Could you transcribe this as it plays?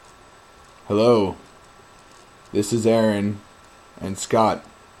Hello, this is Aaron and Scott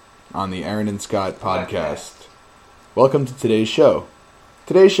on the Aaron and Scott podcast. Welcome to today's show.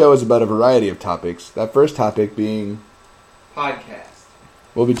 Today's show is about a variety of topics. That first topic being... podcast.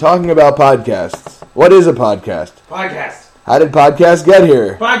 We'll be talking about podcasts. What is a podcast? Podcast. How did podcasts get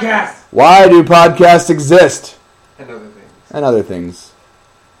here? Podcast. Why do podcasts exist? And other things.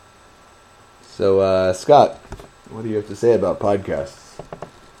 So, Scott, what do you have to say about podcasts?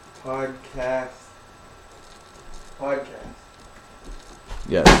 Podcast.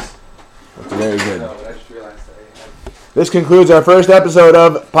 Yes, that's very good. No, I just realized that I have... This concludes our first episode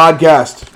of Podcast.